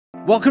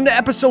Welcome to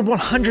episode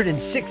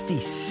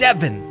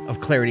 167 of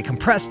Clarity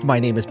Compressed. My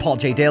name is Paul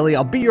J. Daly.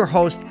 I'll be your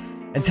host.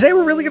 And today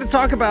we're really going to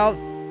talk about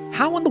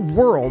how in the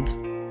world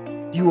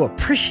do you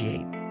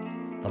appreciate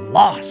the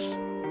loss?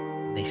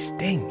 They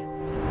sting.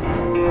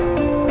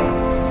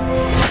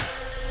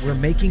 We're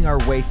making our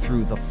way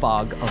through the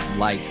fog of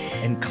life,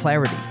 and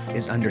clarity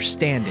is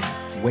understanding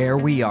where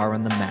we are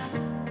on the map.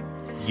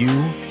 You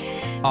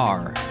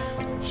are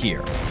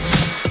here.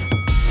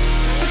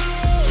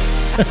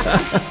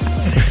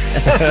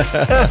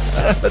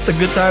 Let the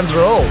good times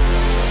roll.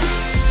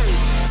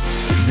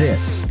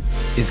 This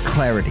is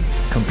Clarity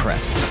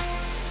Compressed.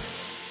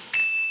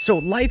 So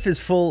life is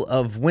full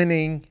of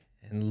winning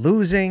and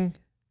losing.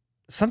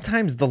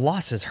 Sometimes the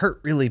losses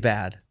hurt really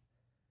bad.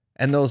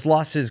 And those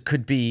losses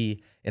could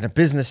be in a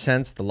business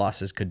sense. The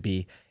losses could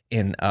be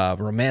in a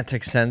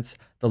romantic sense.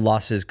 The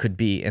losses could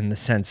be in the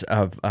sense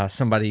of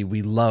somebody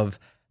we love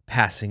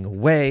passing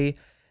away.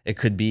 It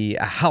could be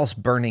a house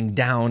burning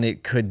down.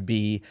 It could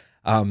be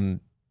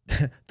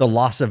the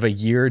loss of a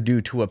year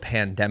due to a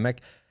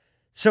pandemic.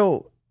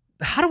 So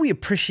how do we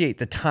appreciate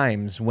the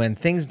times when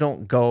things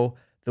don't go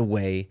the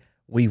way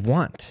we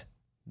want?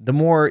 The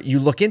more you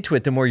look into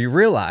it, the more you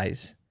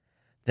realize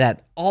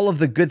that all of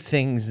the good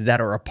things that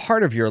are a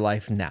part of your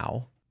life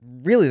now,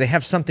 really, they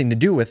have something to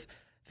do with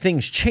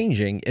things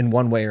changing in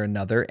one way or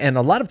another. And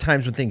a lot of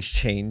times when things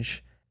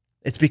change,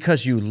 it's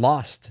because you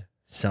lost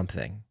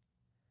something.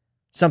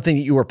 Something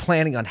that you were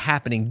planning on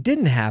happening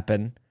didn't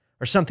happen,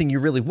 or something you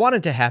really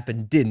wanted to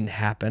happen didn't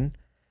happen,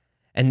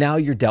 and now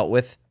you're dealt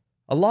with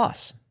a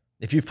loss.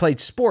 If you've played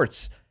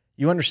sports,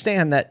 you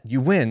understand that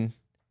you win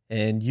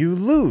and you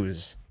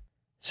lose.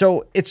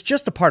 So it's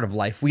just a part of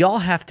life. We all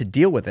have to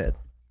deal with it.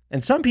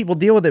 And some people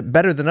deal with it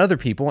better than other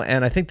people,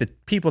 and I think the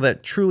people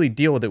that truly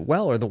deal with it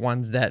well are the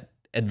ones that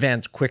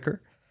advance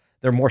quicker.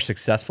 They're more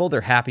successful,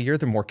 they're happier,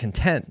 they're more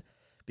content,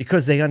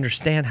 because they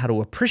understand how to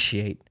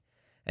appreciate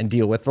and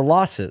deal with the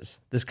losses.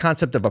 This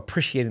concept of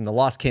appreciating the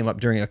loss came up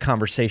during a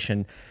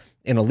conversation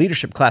in a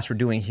leadership class we're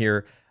doing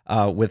here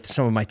with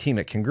some of my team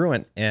at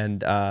Congruent.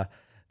 And the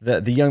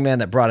young man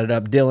that brought it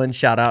up, Dylan,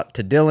 shout out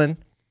to Dylan.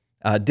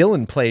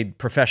 Dylan played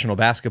professional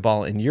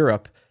basketball in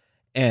Europe.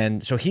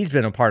 And so he's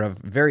been a part of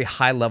very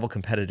high level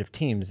competitive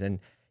teams. And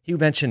he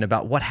mentioned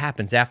about what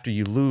happens after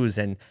you lose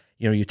and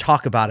you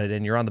talk about it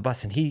and you're on the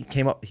bus. And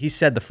he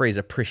said the phrase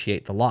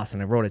appreciate the loss.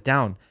 And I wrote it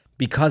down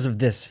because of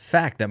this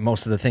fact that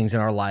most of the things in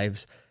our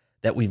lives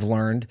that we've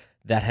learned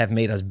that have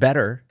made us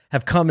better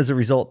have come as a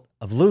result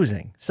of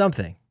losing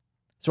something.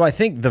 So I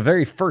think the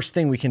very first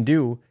thing we can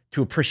do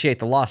to appreciate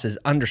the loss is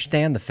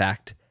understand the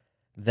fact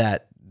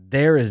that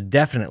there is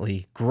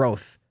definitely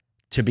growth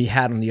to be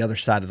had on the other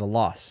side of the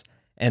loss.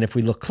 And if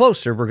we look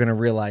closer, we're going to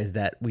realize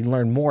that we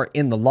learn more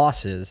in the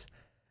losses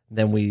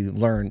than we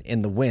learn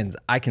in the wins.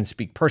 I can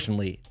speak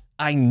personally.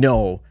 I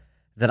know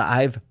that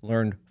I've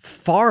learned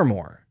far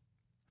more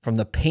from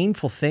the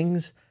painful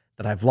things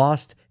that I've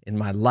lost in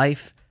my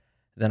life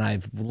than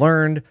I've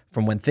learned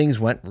from when things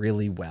went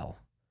really well.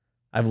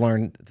 I've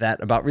learned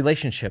that about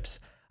relationships.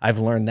 I've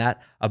learned that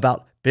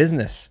about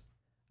business.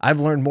 I've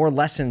learned more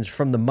lessons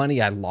from the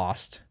money I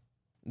lost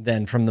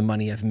than from the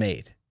money I've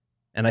made.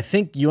 And I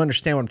think you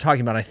understand what I'm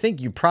talking about. I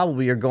think you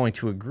probably are going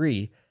to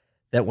agree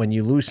that when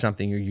you lose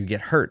something or you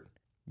get hurt,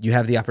 you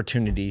have the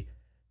opportunity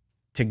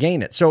to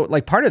gain it. So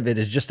like part of it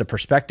is just a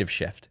perspective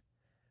shift.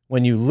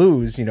 When you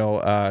lose,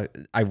 I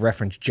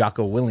referenced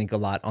Jocko Willink a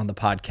lot on the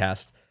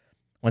podcast.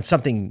 When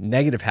something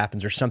negative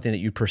happens or something that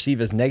you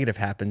perceive as negative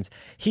happens,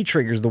 he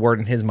triggers the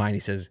word in his mind. He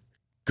says,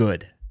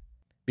 good.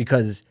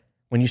 Because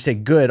when you say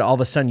good, all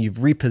of a sudden you've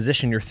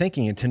repositioned your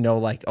thinking and to know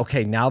like,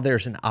 okay, now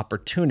there's an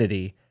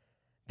opportunity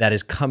that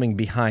is coming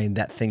behind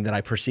that thing that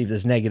I perceived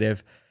as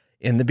negative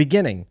in the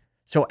beginning.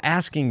 So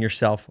asking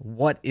yourself,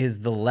 what is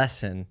the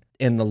lesson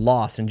in the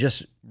loss, and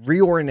just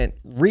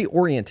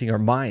reorienting our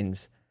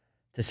minds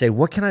to say,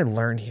 what can I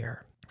learn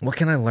here? What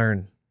can I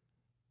learn?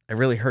 I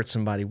really hurt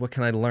somebody. What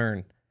can I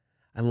learn?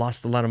 I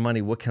lost a lot of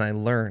money. What can I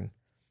learn?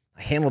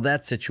 I handled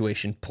that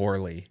situation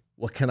poorly.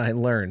 What can I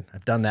learn?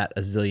 I've done that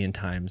a zillion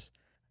times.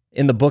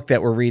 In the book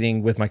that we're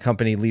reading with my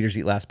company, Leaders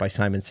Eat Last by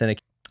Simon Sinek,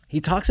 he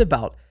talks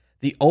about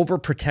the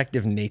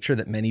overprotective nature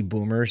that many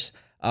boomers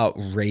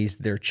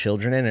raised their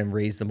children in and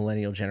raised the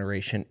millennial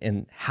generation,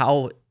 and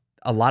how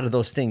a lot of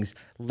those things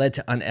led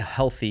to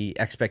unhealthy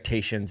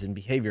expectations and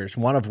behaviors,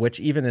 one of which,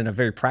 even in a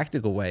very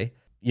practical way,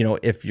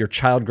 if your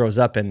child grows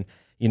up and,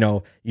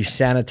 you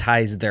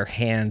sanitize their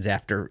hands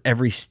after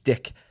every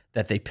stick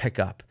that they pick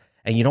up,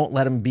 and you don't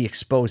let them be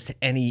exposed to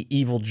any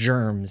evil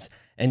germs,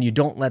 and you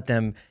don't let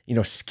them,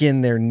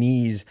 skin their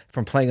knees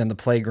from playing on the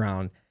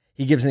playground.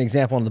 He gives an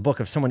example in the book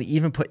of someone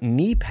even put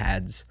knee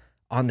pads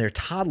on their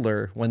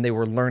toddler when they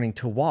were learning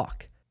to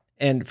walk.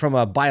 And from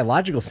a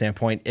biological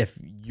standpoint, if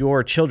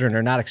your children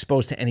are not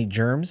exposed to any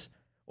germs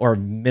or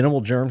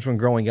minimal germs when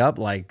growing up,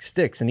 like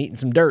sticks and eating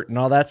some dirt and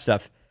all that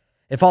stuff,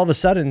 if all of a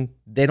sudden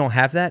they don't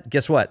have that,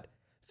 guess what?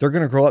 They're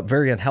going to grow up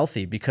very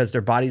unhealthy because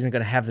their body isn't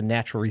going to have the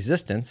natural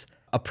resistance,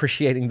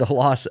 appreciating the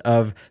loss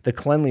of the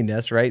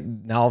cleanliness, right?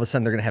 Now all of a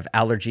sudden they're going to have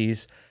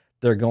allergies.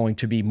 They're going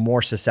to be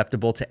more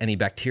susceptible to any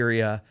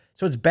bacteria.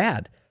 So it's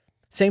bad.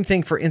 Same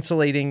thing for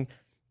insulating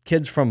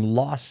kids from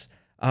loss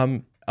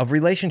of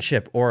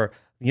relationship or,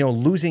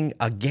 losing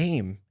a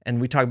game. And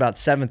we talk about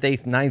 7th,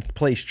 8th, 9th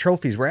place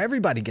trophies where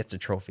everybody gets a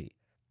trophy.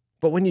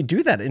 But when you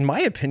do that, in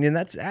my opinion,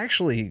 that's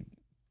actually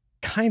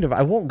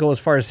I won't go as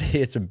far as say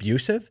it's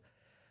abusive,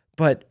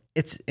 but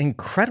it's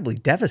incredibly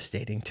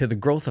devastating to the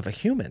growth of a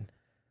human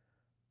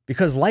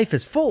because life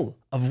is full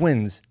of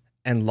wins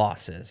and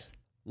losses.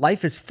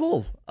 Life is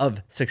full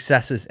of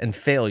successes and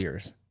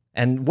failures.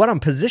 And what I'm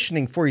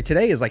positioning for you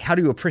today is like, how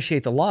do you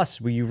appreciate the loss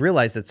where you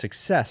realize that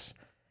success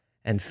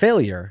and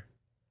failure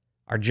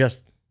are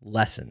just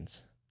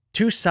lessons,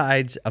 two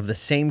sides of the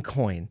same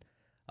coin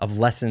of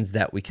lessons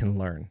that we can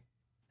learn.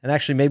 And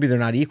actually, maybe they're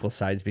not equal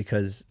sides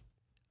because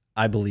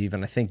I believe,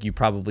 and I think you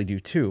probably do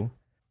too,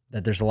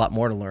 that there's a lot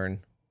more to learn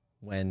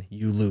when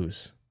you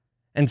lose.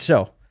 And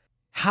so,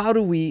 how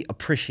do we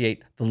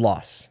appreciate the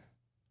loss?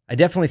 I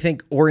definitely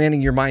think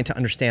orienting your mind to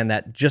understand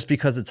that just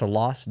because it's a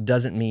loss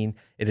doesn't mean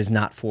it is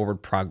not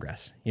forward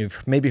progress.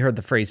 You've maybe heard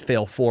the phrase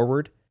fail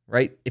forward,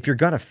 right? If you're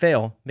going to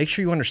fail, make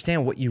sure you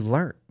understand what you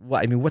learned.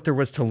 What there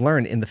was to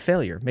learn in the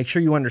failure. Make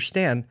sure you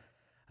understand,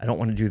 I don't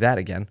want to do that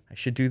again. I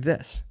should do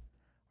this.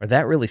 Or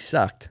that really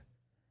sucked.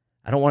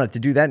 I don't want it to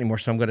do that anymore,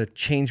 so I'm going to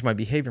change my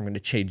behavior. I'm going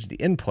to change the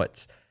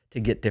inputs to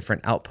get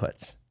different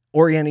outputs.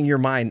 Orienting your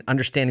mind,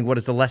 understanding what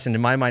is the lesson,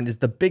 in my mind, is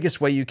the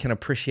biggest way you can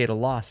appreciate a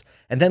loss.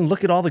 And then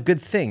look at all the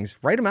good things.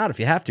 Write them out if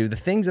you have to. The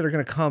things that are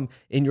going to come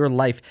in your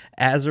life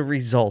as a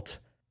result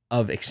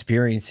of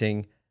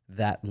experiencing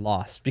that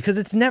loss. Because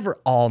it's never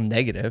all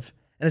negative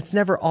and it's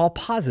never all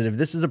positive.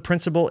 This is a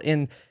principle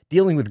in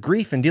dealing with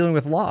grief and dealing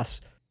with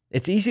loss.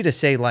 It's easy to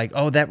say like,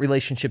 oh, that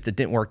relationship that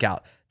didn't work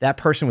out. That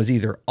person was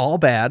either all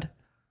bad,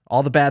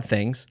 all the bad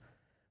things,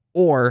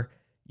 or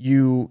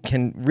you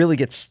can really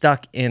get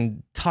stuck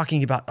in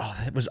talking about,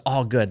 oh, it was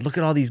all good. Look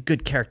at all these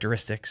good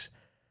characteristics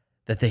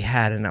that they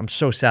had, and I'm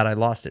so sad I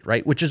lost it,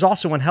 right? Which is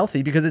also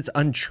unhealthy because it's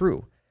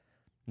untrue.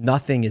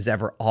 Nothing is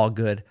ever all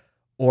good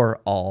or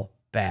all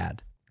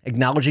bad.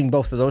 Acknowledging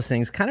both of those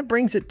things kind of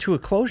brings it to a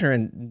closure,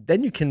 and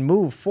then you can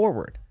move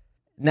forward.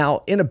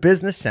 Now, in a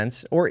business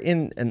sense, or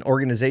in an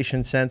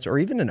organization sense, or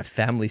even in a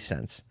family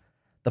sense,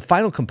 the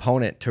final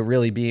component to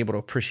really be able to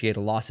appreciate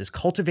a loss is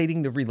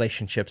cultivating the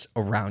relationships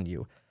around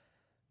you.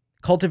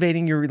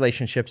 Cultivating your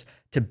relationships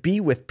to be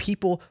with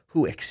people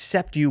who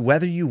accept you,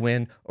 whether you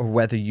win or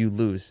whether you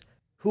lose,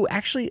 who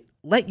actually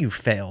let you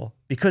fail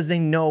because they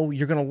know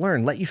you're going to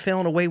learn, let you fail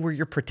in a way where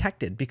you're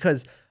protected.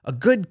 Because a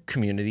good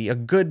community, a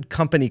good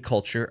company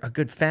culture, a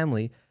good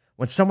family,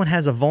 when someone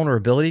has a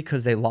vulnerability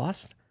because they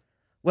lost,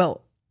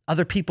 well,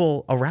 other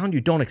people around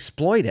you don't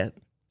exploit it.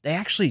 They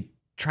actually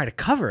try to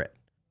cover it.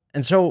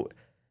 And so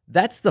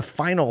that's the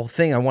final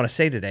thing I want to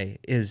say today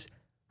is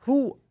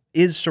who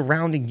is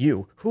surrounding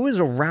you? Who is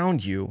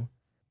around you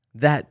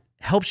that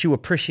helps you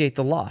appreciate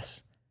the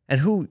loss?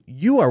 And who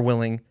you are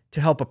willing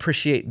to help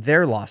appreciate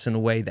their loss in a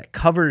way that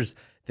covers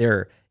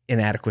their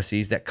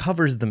inadequacies, that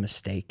covers the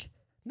mistake,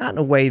 not in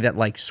a way that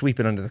like sweep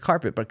it under the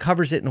carpet, but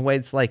covers it in a way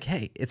that's like,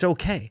 hey, it's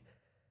okay.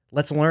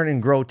 Let's learn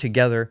and grow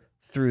together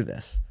through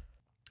this.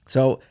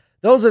 So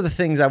those are the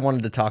things I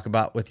wanted to talk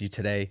about with you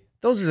today.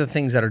 Those are the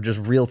things that are just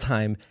real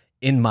time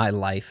in my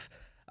life.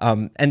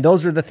 And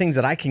those are the things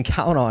that I can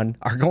count on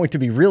are going to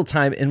be real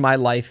time in my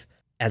life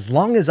as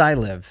long as I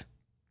live,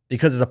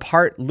 because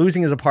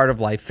losing is a part of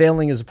life,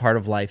 failing is a part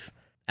of life.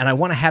 And I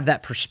want to have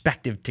that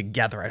perspective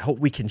together. I hope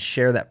we can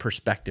share that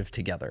perspective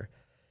together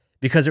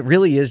because it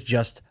really is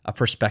just a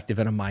perspective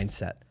and a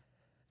mindset.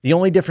 The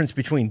only difference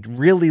between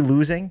really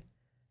losing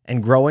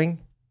and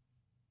growing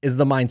is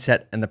the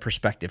mindset and the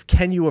perspective.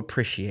 Can you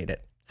appreciate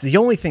it? It's the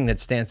only thing that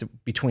stands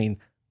between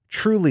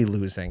truly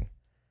losing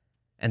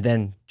and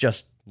then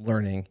just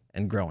learning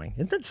and growing.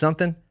 Isn't that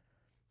something?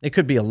 It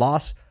could be a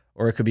loss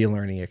or it could be a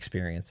learning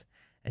experience.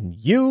 And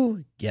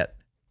you get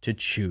to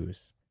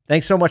choose.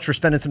 Thanks so much for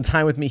spending some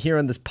time with me here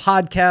on this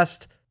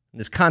podcast,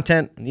 this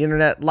content on the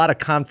internet, a lot of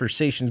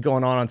conversations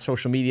going on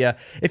social media.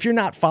 If you're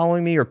not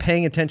following me or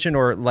paying attention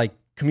or like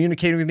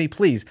communicating with me,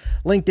 please,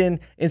 LinkedIn,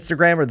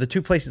 Instagram are the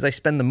two places I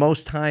spend the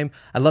most time.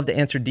 I love to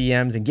answer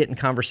DMs and get in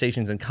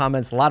conversations and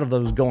comments. A lot of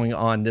those going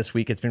on this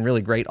week. It's been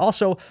really great.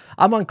 Also,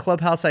 I'm on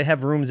Clubhouse. I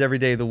have rooms every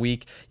day of the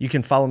week. You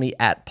can follow me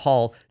at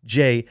Paul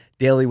J.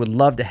 Daly. Would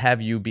love to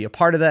have you be a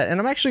part of that.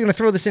 And I'm actually going to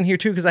throw this in here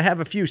too because I have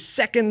a few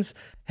seconds.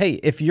 Hey,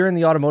 if you're in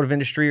the automotive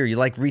industry or you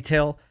like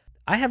retail,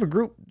 I have a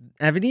group,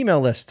 I have an email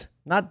list.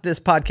 Not this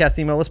podcast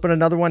email list, but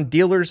another one,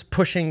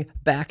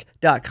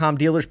 dealerspushingback.com,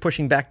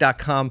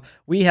 dealerspushingback.com.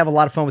 We have a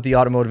lot of fun with the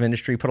automotive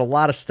industry, put a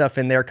lot of stuff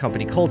in there,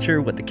 company culture,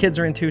 what the kids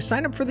are into.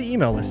 Sign up for the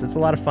email list. It's a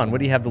lot of fun. What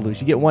do you have to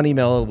lose? You get one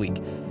email a week.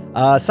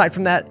 Aside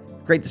from that,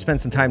 great to spend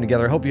some time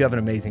together. I hope you have an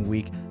amazing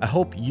week. I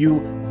hope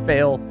you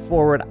fail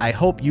forward. I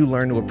hope you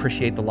learn to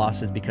appreciate the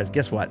losses because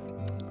guess what?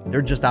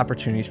 They're just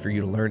opportunities for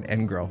you to learn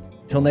and grow.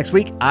 Till next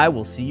week, I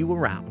will see you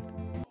around.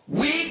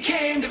 We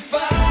came to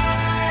fight.